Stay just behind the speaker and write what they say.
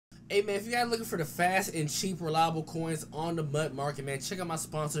Hey man, if you guys looking for the fast and cheap reliable coins on the MUT market, man, check out my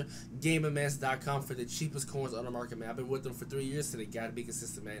sponsor, GameMS.com, for the cheapest coins on the market, man. I've been with them for 3 years, so they gotta be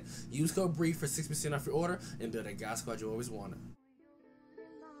consistent, man. Use code BREEF for 6% off your order and build that God squad you always wanted.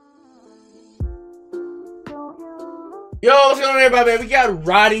 Yo, what's going on, everybody, man? We got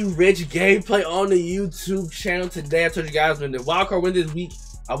Roddy Rich gameplay on the YouTube channel today. I told you guys when the wildcard win this week,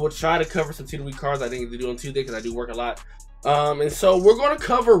 I will try to cover some Totw cards I think to do on Tuesday because I do work a lot. And so we're going to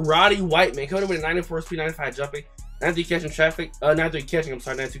cover Roddy White, man, coming in with a 94 speed, 95 jumping, 93 catching traffic, 93 catching, I'm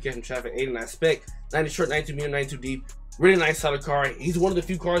sorry, 92 catching traffic, 89 spec, 90 short, 92 medium, 92 deep. Really nice solid card. He's one of the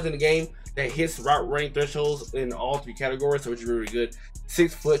few cards in the game that hits route running thresholds in all three categories, so it's really, really good.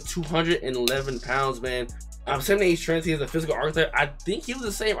 6 foot, 211 pounds, man. 78 strength. He is a physical archetype. I think he was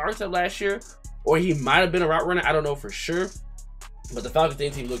the same archetype last year, or he might have been a route runner. I don't know for sure. But the Falcon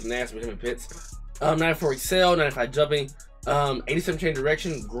team looked nasty with him and Pitts. 94 excel, 95 jumping, 87 change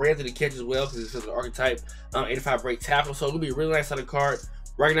direction, granted the catch as well because it's physical archetype. 85 break tackle, so it'll be a really nice solid card.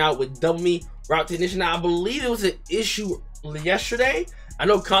 Right now with double me route technician. Now I believe it was an issue yesterday. I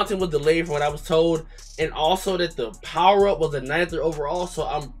know content was delayed from what I was told, and also that the power up was a 93 overall. So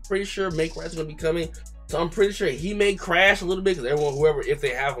I'm pretty sure Make Right's gonna be coming. So I'm pretty sure he may crash a little bit because everyone, whoever, if they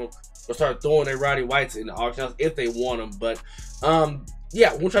have him, will start throwing their Roddy Whites in the auction house if they want them. But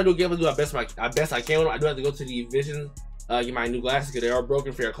yeah, we'll try to do a game. I'll do my best I can with them. I do have to go to the Vision, get my new glasses because they are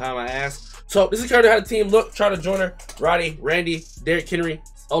broken. For your clown my ass. So this is currently how the team look. Try to join her. Roddy, Randy, Derrick Henry.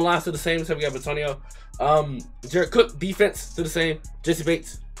 O-line still the same. So we got Antonio. Jared Cook, defense still the same. Jesse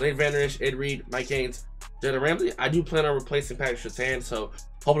Bates, Lane Vander Esch, Ed Reed, Mike Haynes, Jalen Ramsey. I do plan on replacing Patrick Surtain, so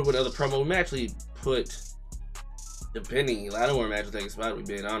hopefully with other promo, we may actually put, depending, I don't want to imagine taking a spot, we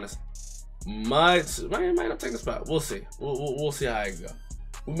being honest. Might not take a spot. We'll see. We'll see how it go.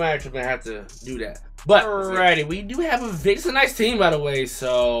 We might actually have to do that. But alrighty, we do have a Vic. It's a nice team, by the way.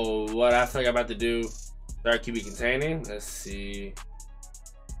 So what I think I'm about to do, start QB containing. Let's see.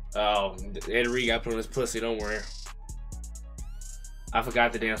 Oh, Ed Reed got put on his pussy. Don't worry. I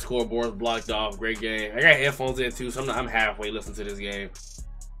forgot the damn scoreboard was blocked off. Great game. I got headphones in too, so I'm halfway listening to this game.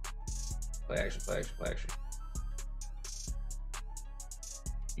 Play action, play action, play action.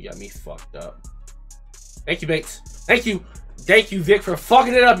 You got me fucked up. Thank you, Bates. Thank you. Thank you, Vic, for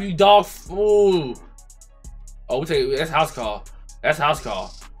fucking it up, you dog. Ooh. Oh, we take that's house call. That's house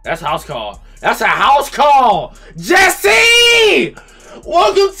call. That's house call. That's a house call. Jesse!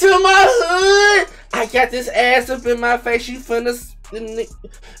 Welcome to my hood. I got this ass up in my face. You finna spin it.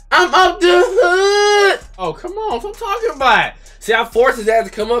 I'm up the hood. Oh, come on. That's what I'm talking about. See, I forced his ass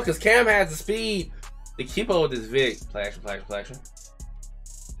to come up because Cam has the speed to keep up with this Vic. Play action, play action, play action.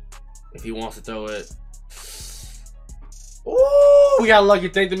 If he wants to throw it. Ooh, we got lucky.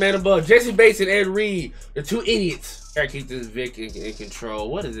 Thank the man above. Jesse Bates and Ed Reed, the two idiots. Gotta keep this Vic in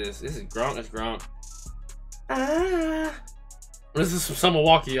control. What is this? This is Gronk. That's Gronk. This is some Summer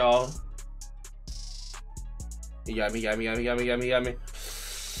Walker, y'all. He got me, got me, got me, got me, got me, got me.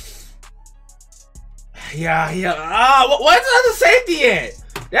 Yeah. Where's the other safety at?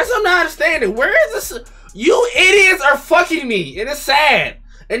 That's what I'm not understanding. Where is this? You idiots are fucking me, and it's sad,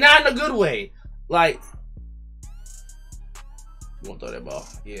 and not in a good way. Like, you won't throw that ball?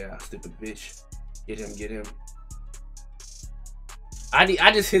 Yeah, stupid bitch. Get him, get him.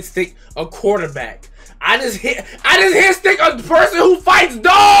 I just hit stick a quarterback. I just hit stick a person who fights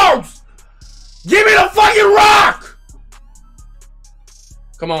dogs. Give me the fucking rock.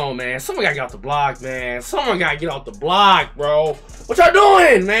 Come on, man. Someone gotta get off the block, man. Someone gotta get off the block, bro. What y'all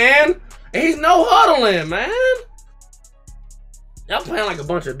doing, man? And he's no huddling, man. Y'all playing like a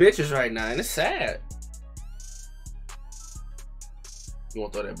bunch of bitches right now, and it's sad. You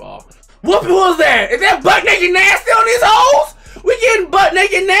won't throw that ball. What was that? Is that butt naked nasty on these hoes? We getting butt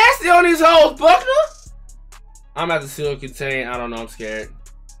naked nasty on these hoes, Buckner. I'm at the seal contain. I don't know. I'm scared.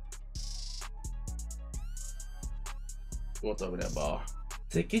 You won't throw me that ball.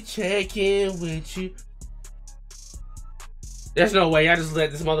 Take a check in with you. There's no way I just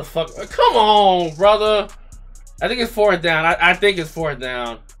let this motherfucker. Come on, brother. I think it's fourth down. I think it's fourth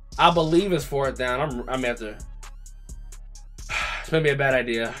down. I believe it's fourth down. I'm at the. It's maybe a bad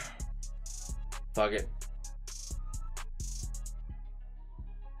idea. Fuck it.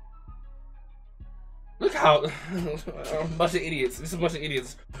 Look how a bunch of idiots. This is a bunch of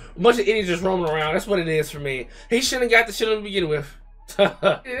idiots. A bunch of idiots just roaming around. That's what it is for me. He shouldn't have got the shit to begin with.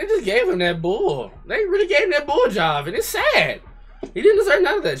 They just gave him that bull. They really gave him that bull job, and it's sad. He didn't deserve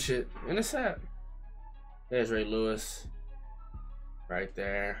none of that shit, and it's sad. There's Ray Lewis. Right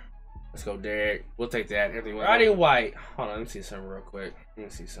there. Let's go, Derek. We'll take that. Roddy White. Hold on, let me see something real quick. Let me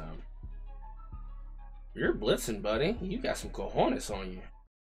see something. You're blitzing, buddy. You got some cojones on you.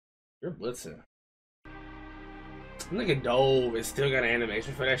 You're blitzing. Nigga dove and still got an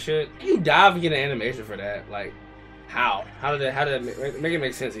animation for that shit. You dive and get an animation for that? Like, how? How did that make it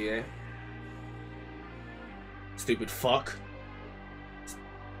make sense, yeah? Stupid fuck.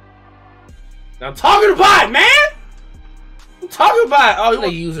 Now I'm talking about it, man! I'm talking about it. Oh, you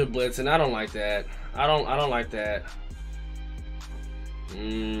want user blitzing. I don't like that. I don't like that. I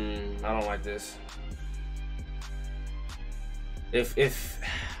don't like this. If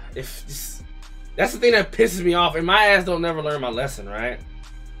this, that's the thing that pisses me off, and my ass don't never learn my lesson, right?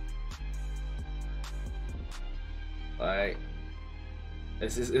 Like,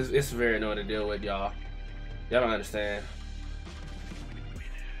 it's very annoying to deal with, y'all. Y'all don't understand.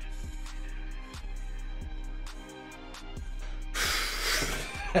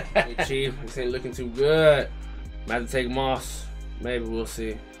 Hey, Chief, this ain't looking too good. Might have to take Moss. Maybe we'll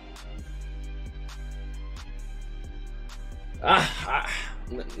see.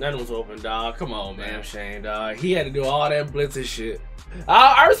 Nothing was open, dog. Come on, man. Shane, dog. He had to do all that blitzing shit.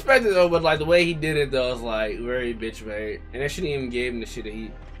 I respect it though, but like the way he did it though was like very bitch made, and that shouldn't even give him the shit that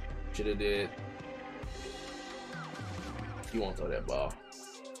he should have did. You won't throw that ball.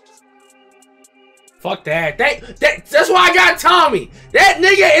 Fuck that. That's why I got Tommy. That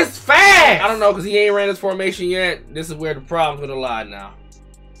nigga is fast. I don't know, because he ain't ran his formation yet. This is where the problem's gonna lie now.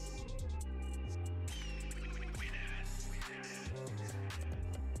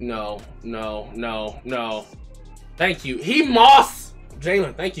 No. Thank you. He Moss.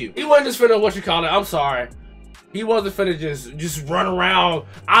 Jalen, thank you. He wasn't just finna, what you call it, I'm sorry. He wasn't finna just run around.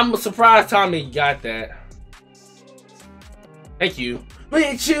 I'm surprised Tommy got that. Thank you.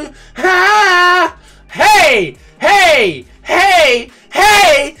 With you, ha! Hey!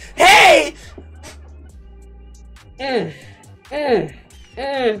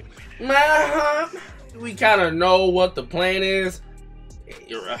 My heart. We kind of know what the plan is.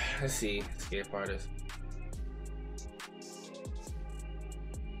 Let's see. Let's get part of this.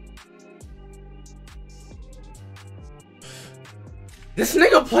 This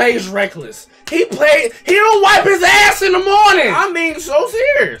nigga plays reckless. He don't wipe his ass in the morning. I'm being so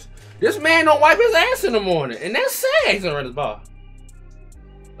serious. This man don't wipe his ass in the morning. And that's sad. He's gonna run his ball.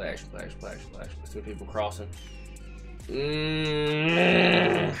 Flash. Let's see people crossing.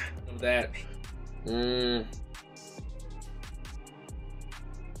 That.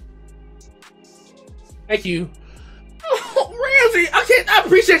 Thank you. Oh, Ramsey, I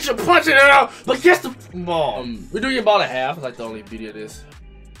appreciate you punching it out, but guess the ball. We're doing your ball at half. It's like the only beauty of this.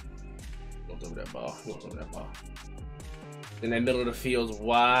 Don't throw that ball. Don't throw that ball. In that middle of the field's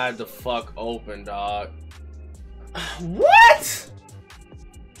wide the fuck open, dog. What?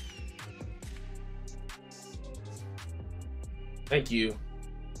 Thank you.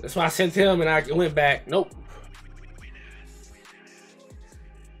 That's why I sent him and I went back. Nope.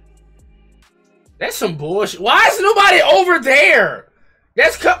 That's some bullshit. Why is nobody over there?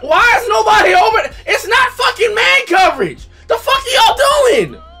 Why is nobody over there? It's not fucking man coverage. The fuck are y'all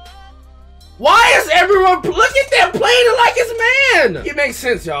doing? Why is everyone, look at them playing it like it's man? It makes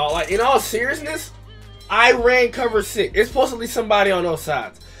sense, y'all. Like, in all seriousness, I ran cover 6. It's supposed to be somebody on those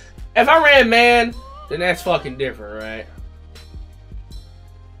sides. If I ran man, then that's fucking different, right?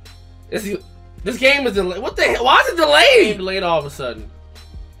 This game is delayed. What the hell? Why is it delayed? Delayed all of a sudden.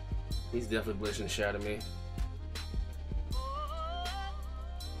 He's definitely glitching the shot at me.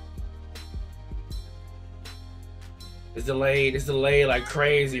 It's delayed. It's delayed like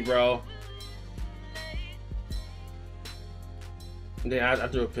crazy, bro. And then I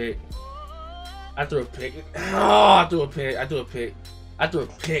threw a pick. I threw a pick. Oh, I threw a pick. I threw a pick. I threw a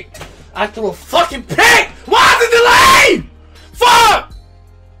pick. I threw a fucking pick! Why is it delayed? Fuck!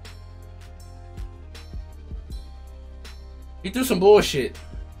 He threw some bullshit.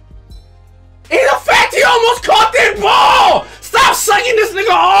 In fact, he almost caught that ball! Stop sucking this nigga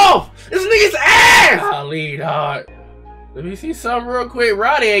off! This nigga's ass! Golly, dog. Let me see something real quick.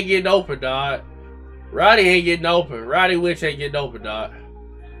 Roddy ain't getting open, dog. Roddy ain't getting open. Roddy Witch ain't getting open, dog.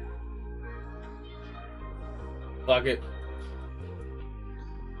 Fuck it.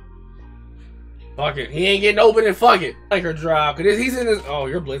 Fuck it. He ain't getting open and fuck it. Like her drive. Cause he's in his. Oh,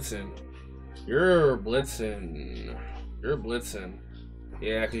 you're blitzing. You're blitzing. You're blitzing.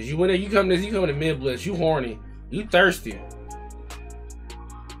 Yeah, cause you went in, you come to mid blitz. You horny. You thirsty.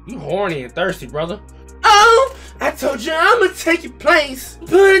 You horny and thirsty, brother. Oh, I told you I'ma take your place.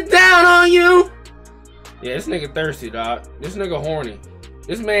 Put it down on you. Yeah, this nigga thirsty, dog. This nigga horny.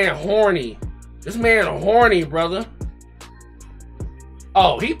 This man horny. This man horny, brother.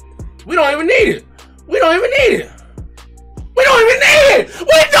 Oh, we don't even need it. We don't even need it. We don't even need it.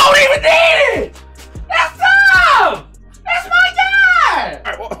 We don't even need it. That's tough. That's my guy.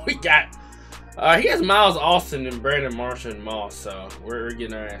 All right, well, got? He has Miles Austin and Brandon Marshall and Moss, so we're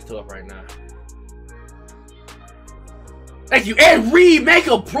getting our ass up right now. Thank you, Ed Reed. Make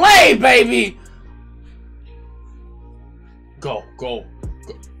a play, baby. Go.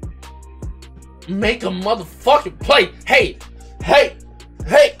 Make a motherfucking play. Hey.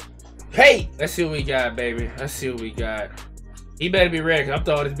 Let's see what we got, baby. Let's see what we got. He better be ready, because I'm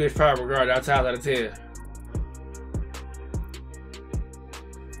throwing this bitch fire regardless. That's out of 10.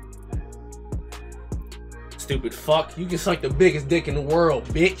 Stupid fuck. You can suck the biggest dick in the world,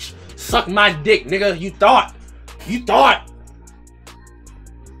 bitch. Suck my dick, nigga. You thought.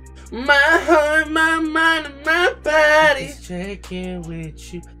 My heart, my mind, and my body's checking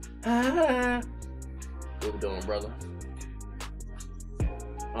with you. What we doing, brother?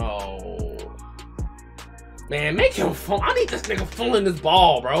 Oh. Man, make him fun. I need this nigga fooling this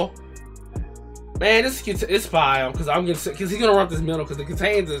ball, bro. Man, this gets it's fine because he's gonna run up this middle because the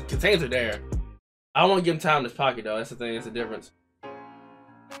contains are there. I don't want to give him time in his pocket though. That's the thing. That's the difference.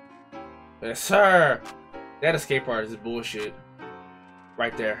 Yes, sir. That escape artist is bullshit.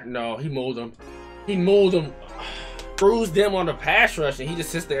 Right there. No, he moved him. Bruised them on the pass rush, and he just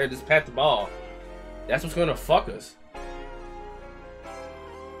sits there and just pat the ball. That's what's gonna fuck us.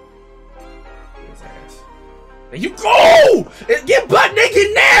 His ass. There you go! Get butt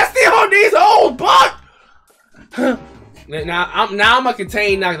naked nasty on these old butt. Now I'm gonna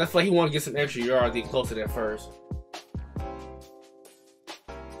contain now because I feel like he want to get some extra yards. He close to that first.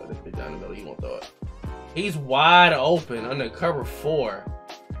 Put this bitch down the middle. You won't throw it. He's wide open under cover 4.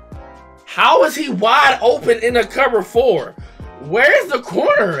 How is he wide open in a cover 4? Where's the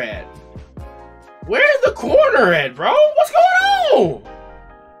corner at? Where's the corner at, bro? What's going on?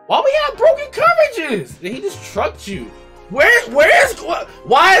 Why we have broken coverages? He just trucked you. Why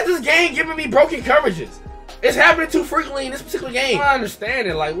is this game giving me broken coverages? It's happening too frequently in this particular game. I don't understand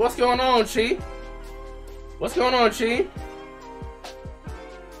it. Like, what's going on, Chi? What's going on, Chi?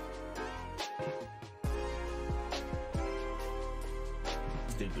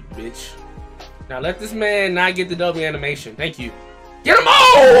 Stupid bitch. Now let this man not get the W animation. Thank you. Get him!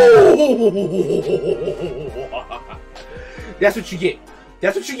 Oh! That's what you get.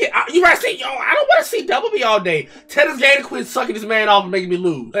 That's what you get. You right? See, yo, I don't want to see double B all day. Tell this game to quit sucking this man off and making me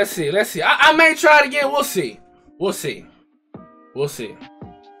lose. Let's see. Let's see. I may try it again. We'll see. We'll see. We'll see.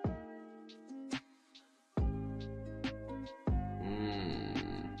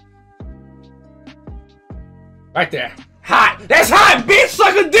 Right there. Hot. That's hot, bitch.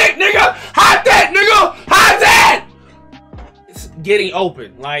 Suck a dick, nigga. Hot that, nigga. Hot that. It's getting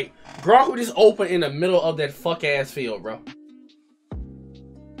open. Like, Gronk would just open in the middle of that fuck ass field, bro.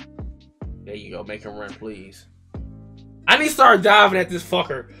 There you go. Make him run, please. I need to start diving at this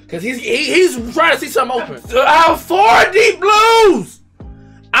fucker because he's trying to see something open. I have 4 deep blues.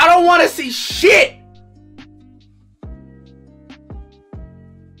 I don't want to see shit.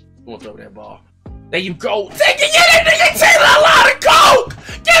 Won't throw that ball. There you go. Take it, get that nigga Taylor a lot of coke.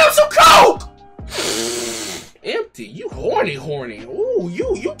 Get him some coke. Empty. You horny. Ooh, you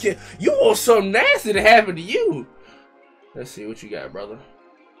want something nasty to happen to you. Let's see what you got, brother.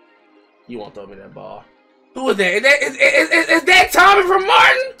 You won't throw me that ball. Who is that? Is that Tommy from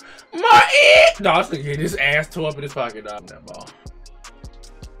Martin? No, I was gonna get his ass tore up in his pocket. Dog. That ball.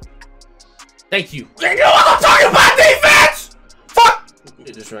 Thank you. You know what I'm talking about, defense? Fuck.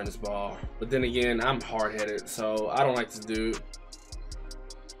 They just ran this ball. But then again, I'm hard-headed, so I don't like this dude.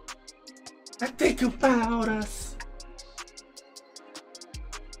 I think about us.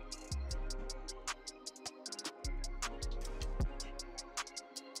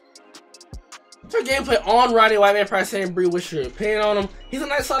 For gameplay on Roddy Whiteman, price saying Bree, what's your opinion on him? He's a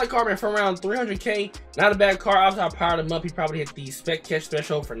nice solid card, man, from around 300K. Not a bad card. Obviously, I powered him up. He probably hit the spec catch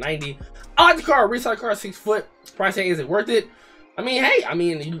threshold for 90. I like the card. Reside card, 6 foot. Price saying, is it worth it? I mean, hey, I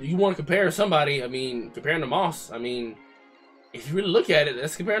mean, you want to compare somebody. I mean, comparing to Moss. I mean, if you really look at it,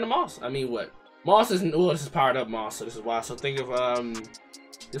 let's compare him to Moss. I mean, what? Moss isn't, well, this is powered up Moss, so this is why. So think of,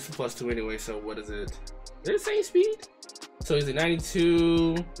 this is +2 anyway, so what is it? Is it the same speed? So he's at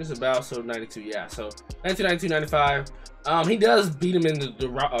 92, just about, so 92, yeah. So 92, 92, 95. He does beat him in the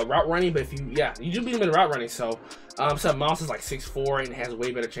route running, but if you, yeah, you do beat him in the route running. So, so Moss is like 6'4" and has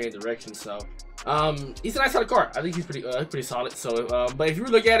way better change direction. So, he's a nice solid card. I think he's pretty solid. So, but if you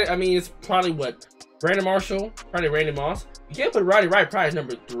look at it, I mean, it's probably what Brandon Marshall, probably Randy Moss. You can't put Roddy Wright probably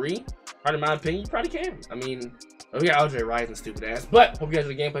number 3. Right, in my opinion, you probably can. I mean, we got Aldrey Rising, stupid ass. But hope you guys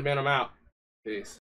enjoy the gameplay, man. I'm out. Peace.